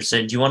the others?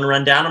 And do you want to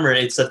run down them, or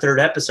it's the third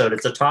episode?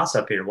 It's a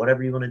toss-up here.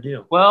 Whatever you want to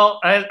do.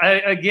 Well,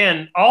 I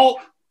again, all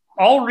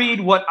I'll read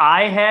what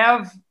I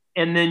have,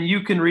 and then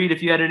you can read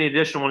if you had any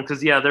additional one.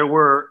 Because there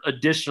were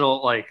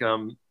additional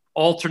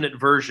alternate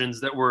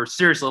versions that were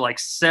seriously like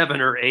 7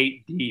 or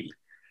 8 deep.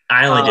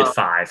 I only did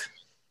 5.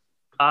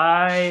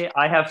 I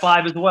have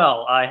 5 as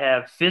well. I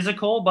have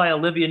 "Physical" by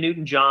Olivia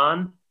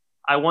Newton-John.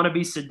 "I Want to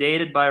Be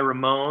Sedated" by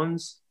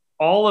Ramones.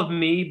 "All of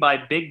Me" by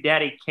Big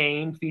Daddy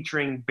Kane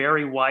featuring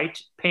Barry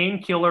White.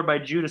 "Painkiller" by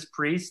Judas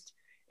Priest.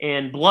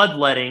 And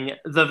 "Bloodletting,"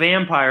 the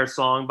Vampire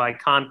Song by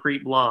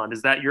Concrete Blonde.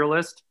 Is that your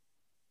list?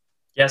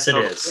 Yes, it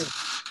is.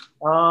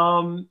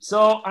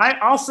 So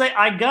I'll say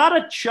I got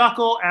a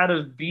chuckle out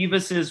of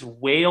Beavis's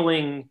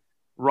wailing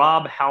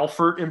Rob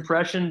Halford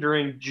impression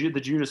during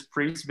the Judas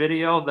Priest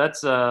video.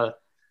 That's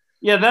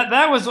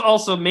that was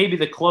also maybe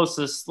the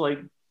closest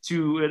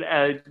to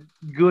a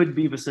good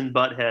Beavis and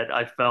Butthead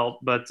I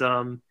felt, but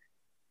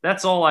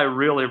that's all I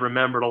really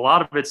remembered. A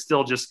lot of it's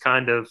still just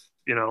kind of,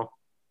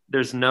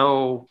 there's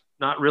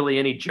not really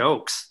any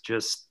jokes,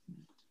 just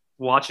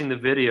watching the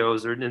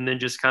videos and then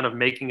just kind of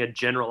making a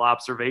general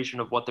observation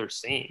of what they're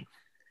seeing.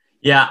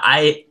 Yeah,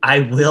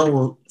 I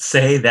will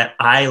say that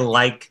I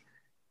like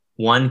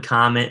one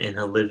comment in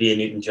Olivia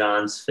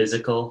Newton-John's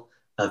 "Physical"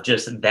 of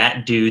just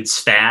 "that dude's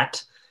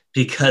fat,"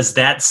 because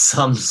that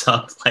sums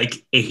up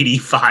like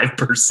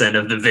 85%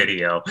 of the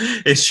video.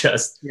 It's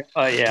just,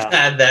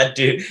 that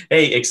dude.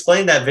 Hey,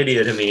 explain that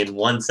video to me in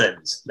one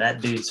sentence.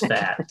 That dude's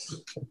fat.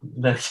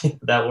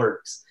 That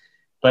works.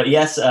 But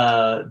yes,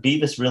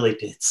 Beavis really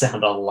did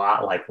sound a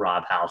lot like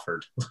Rob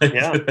Halford.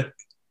 Yeah.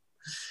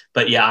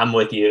 But yeah, I'm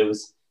with you. It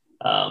was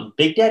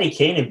Big Daddy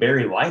Kane and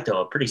Barry White, though,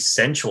 a pretty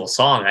sensual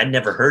song. I'd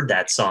never heard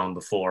that song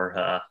before.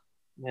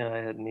 Yeah, I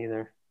hadn't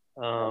either.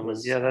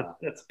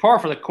 That's par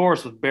for the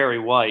course with Barry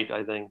White,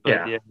 I think.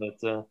 But I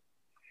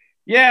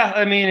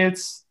mean,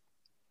 it's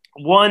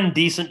one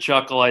decent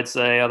chuckle, I'd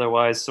say.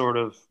 Otherwise, sort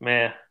of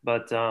meh.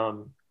 But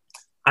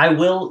I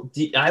will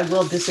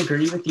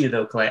disagree with you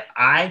though, Clay.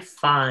 I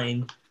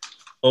find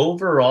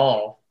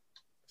overall,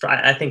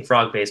 I think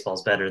Frog Baseball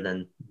is better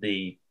than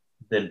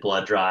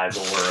Blood Drive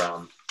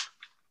or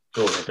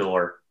Door to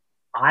Door.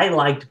 I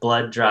liked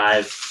Blood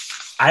Drive.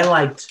 I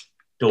liked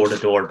Door to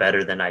Door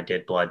better than I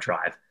did Blood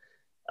Drive.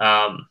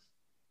 And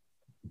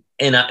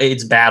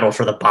it's battle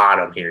for the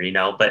bottom here,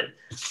 but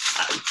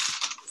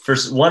for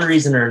one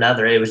reason or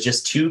another, it was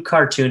just too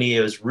cartoony.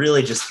 It was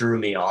really just threw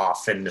me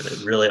off and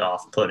really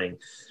off-putting.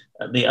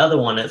 The other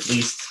one, at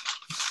least,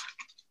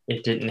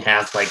 it didn't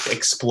have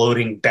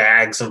exploding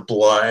bags of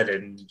blood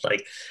and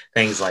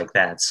things like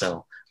that.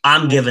 So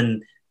I'm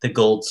giving the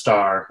gold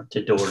star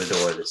to Door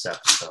this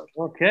episode.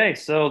 Okay,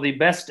 so the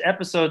best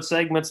episode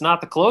segment's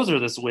not the closer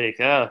this week.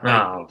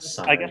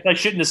 I guess I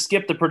shouldn't have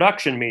skipped the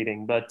production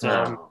meeting, but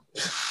I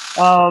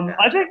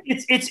think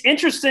it's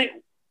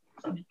interesting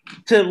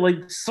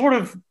to sort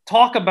of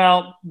talk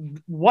about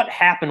what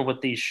happened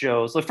with these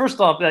shows. First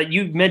off,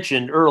 you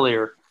mentioned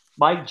earlier,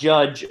 Mike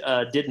Judge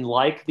didn't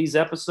like these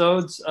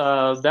episodes.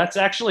 That's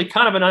actually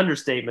kind of an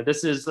understatement.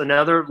 This is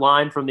another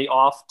line from the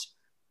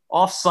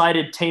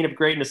off-sided Taint of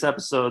Greatness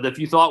episode. If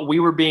you thought we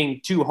were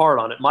being too hard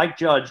on it, Mike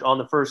Judge on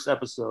the first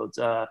episodes,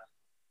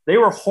 they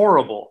were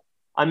horrible.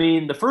 I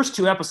mean, the first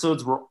 2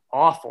 episodes were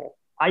awful.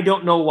 I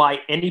don't know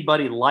why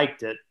anybody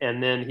liked it.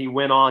 And then he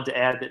went on to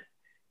add that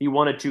he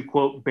wanted to,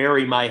 quote,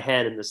 bury my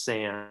head in the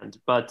sand.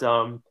 But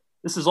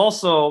this is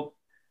also...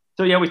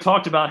 So, we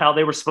talked about how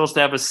they were supposed to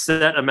have a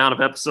set amount of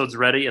episodes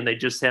ready, and they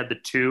just had the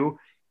 2,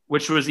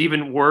 which was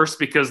even worse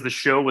because the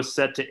show was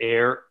set to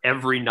air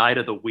every night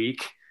of the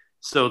week.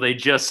 So they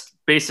just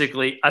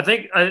basically, I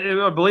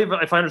believe,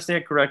 if I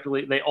understand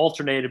correctly, they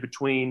alternated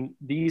between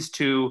these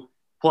 2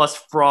 plus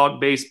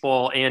Frog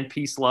Baseball and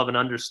Peace, Love, and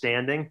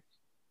Understanding.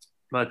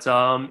 But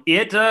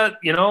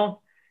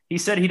he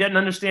said he didn't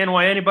understand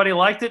why anybody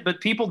liked it,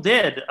 but people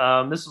did.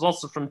 This is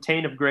also from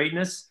Taint of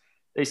Greatness.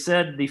 They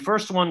said the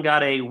first one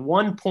got a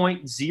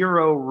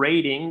 1.0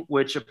 rating,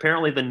 which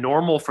apparently the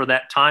normal for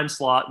that time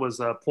slot was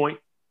a 0.6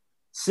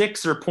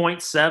 or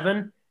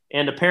 0.7.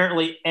 And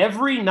apparently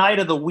every night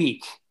of the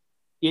week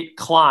it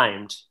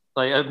climbed.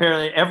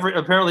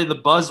 Apparently the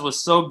buzz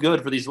was so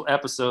good for these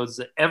episodes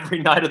that every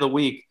night of the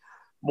week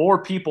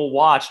more people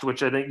watched,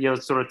 which I think,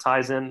 sort of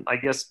ties in. I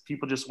guess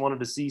people just wanted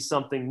to see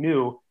something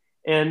new.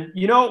 And,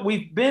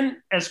 we've been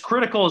as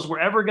critical as we're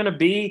ever going to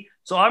be.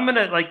 So I'm going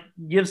to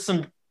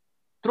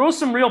throw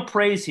some real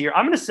praise here.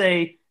 I'm going to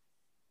say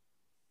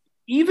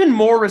even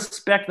more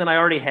respect than I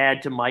already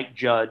had to Mike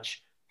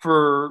Judge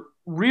for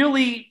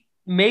really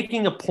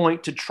making a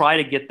point to try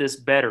to get this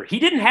better. He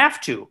didn't have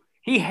to.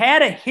 He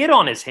had a hit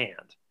on his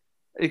hand.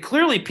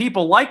 Clearly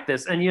people like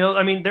this. And,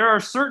 there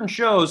are certain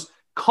shows,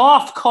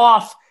 cough,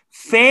 cough,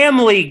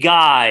 Family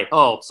Guy.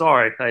 Oh,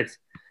 sorry.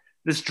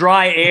 This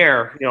dry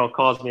air,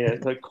 caused me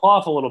to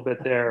cough a little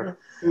bit there,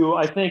 who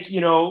I think,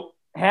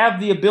 have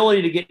the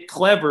ability to get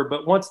clever,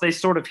 but once they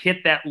sort of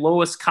hit that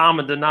lowest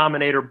common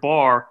denominator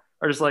bar,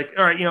 are just like,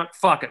 all right,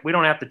 fuck it. We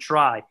don't have to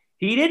try.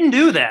 He didn't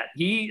do that.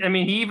 He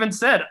even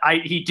said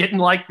he didn't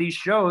like these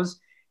shows,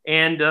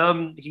 and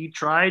he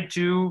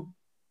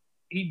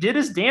did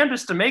his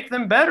damnedest to make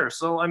them better.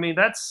 So,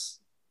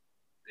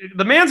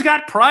 the man's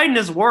got pride in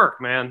his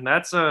work, man.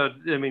 Hats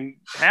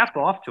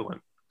off to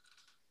him.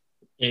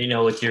 You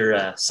know, with your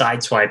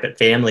sideswipe at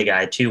Family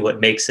Guy too, what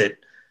makes it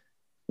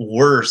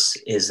worse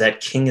is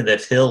that King of the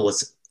Hill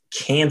was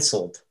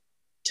canceled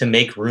to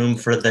make room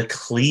for the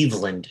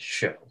Cleveland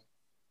show.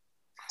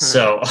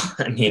 So,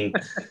 I mean,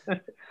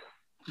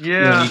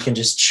 yeah, you can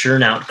just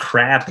churn out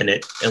crap and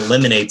it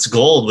eliminates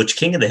gold, which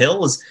King of the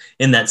Hill was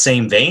in that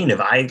same vein. If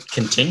I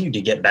continue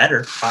to get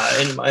better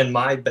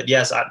but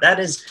yes,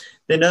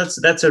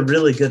 that's a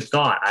really good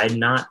thought. I'd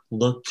not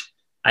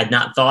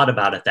thought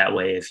about it that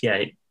way.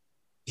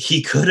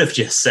 He could have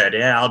just said,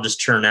 yeah, I'll just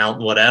churn out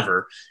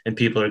whatever and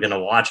people are going to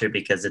watch it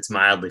because it's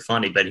mildly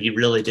funny, but he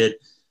really did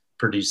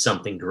produce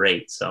something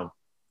great. So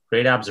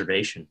great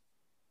observation.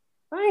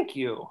 Thank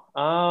you.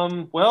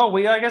 Well,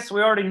 I guess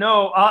we already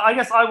know. I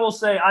guess I will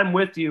say I'm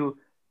with you.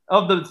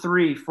 Of the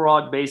three,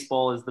 Frog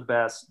Baseball is the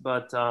best.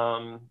 But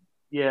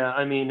yeah,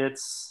 I mean,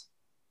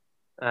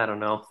 I don't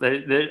know.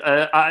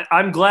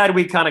 I'm glad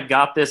we kind of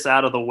got this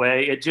out of the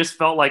way. It just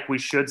felt like we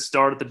should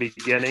start at the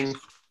beginning.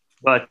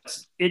 But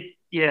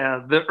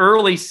the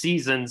early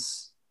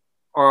seasons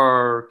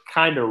are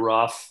kind of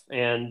rough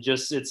and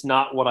just it's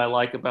not what I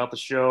like about the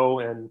show.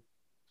 And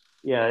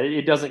yeah,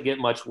 it doesn't get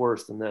much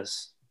worse than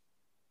this.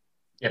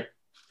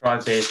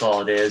 Frog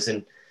Baseball it is.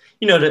 And,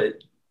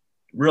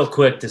 real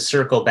quick to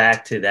circle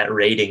back to that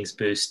ratings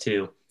boost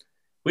too,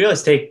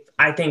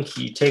 I think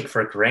you take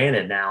for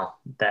granted now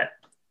that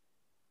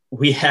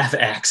we have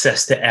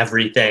access to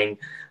everything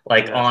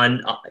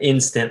on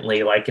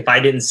instantly. Like if I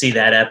didn't see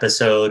that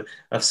episode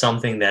of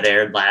something that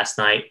aired last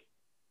night,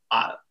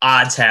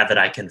 odds have it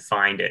I can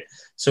find it.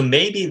 So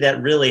maybe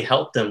that really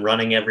helped them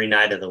running every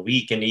night of the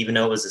week. And even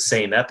though it was the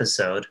same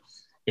episode,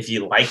 if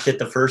you liked it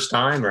the first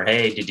time or,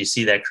 hey, did you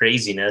see that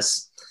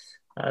craziness?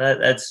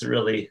 That's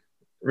really,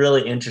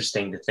 really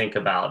interesting to think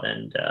about,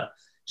 and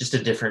just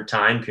a different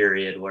time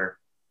period where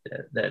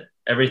that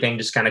everything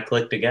just kind of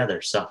clicked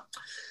together. So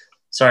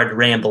sorry to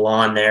ramble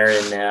on there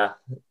and,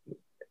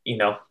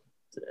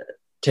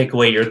 take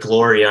away your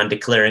glory on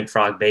declaring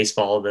Frog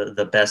Baseball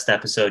the best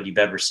episode you've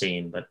ever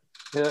seen. But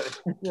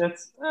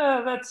that's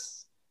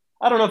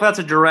I don't know if that's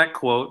a direct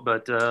quote,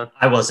 but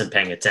I wasn't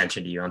paying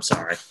attention to you. I'm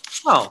sorry.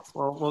 Oh,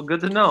 well,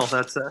 good to know.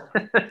 That's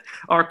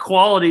our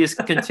quality is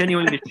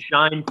continuing to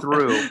shine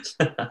through.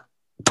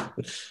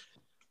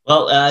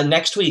 Well,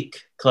 next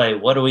week, Clay,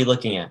 what are we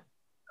looking at?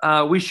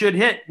 We should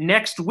hit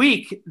next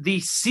week the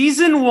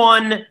season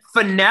 1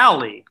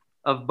 finale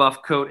of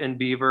Buff Coat and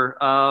Beaver,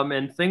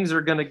 and things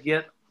are going to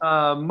get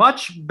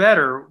much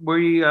better.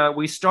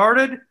 We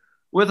started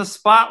with a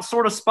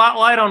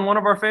spotlight on one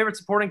of our favorite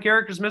supporting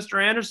characters, Mr.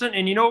 Anderson.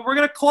 And we're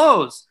going to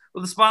close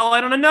with a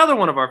spotlight on another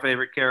one of our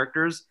favorite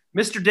characters,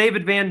 Mr.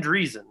 David Van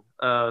Driesen,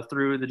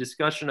 through the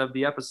discussion of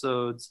the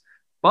episodes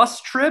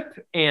Bus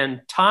Trip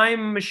and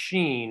Time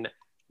Machine.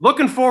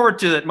 Looking forward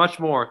to it much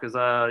more because,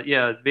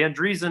 Van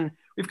Driesen,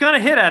 we've kind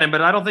of hit at him,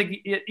 but I don't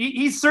think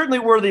he's certainly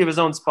worthy of his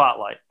own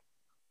spotlight.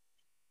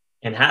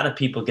 And how do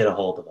people get a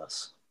hold of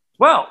us?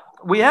 Well,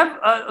 we have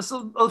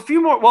a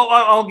few more. Well,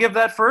 I'll give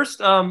that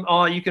first.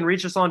 You can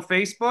reach us on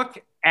Facebook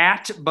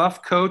at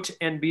Buff Coat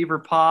and Beaver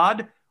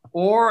Pod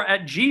or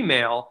at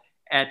Gmail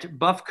at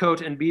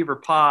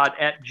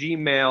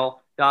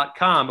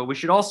buffcoatandbeaverpod@gmail.com. But we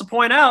should also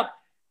point out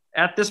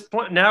at this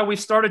point now we've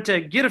started to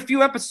get a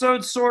few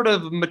episodes sort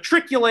of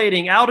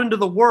matriculating out into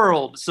the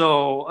world.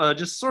 So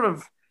just sort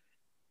of,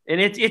 and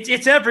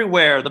it's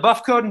everywhere. The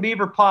Buff Coat and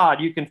Beaver Pod.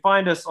 You can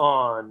find us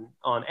on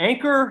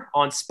Anchor,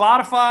 on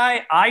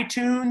Spotify,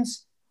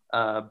 iTunes,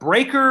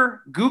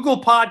 Breaker,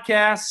 Google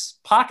Podcasts,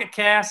 Pocket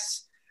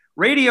Casts,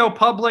 Radio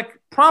Public,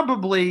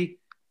 probably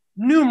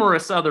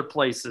numerous other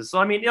places. So,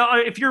 I mean,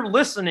 if you're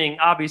listening,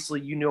 obviously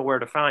you know where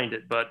to find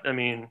it. But, I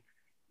mean,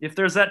 if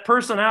there's that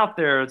person out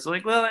there, it's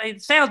like, well,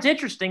 it sounds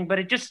interesting, but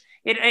I just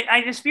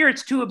fear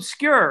it's too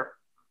obscure.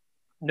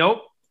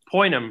 Nope.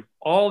 Point them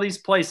all these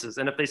places.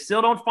 And if they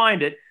still don't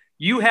find it,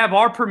 you have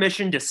our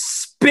permission to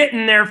spit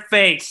in their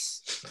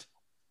face.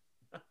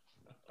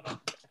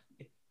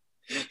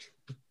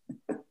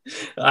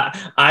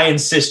 I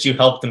insist you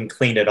help them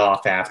clean it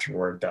off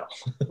afterward, though.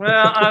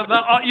 Well,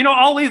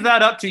 I'll leave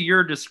that up to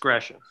your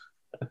discretion.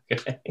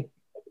 Okay.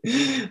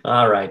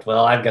 All right.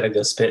 Well, I've got to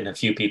go spit in a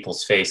few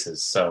people's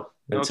faces. So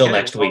until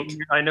next week.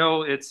 I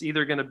know it's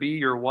either going to be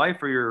your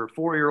wife or your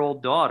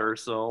 4-year-old daughter.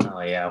 So.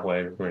 Oh yeah,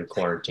 we're in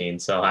quarantine,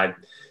 so I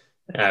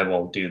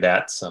won't do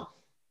that. So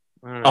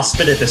I'll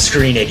spit at the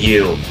screen at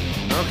you.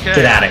 Okay.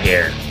 Get out of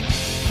here.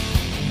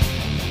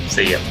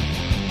 See ya.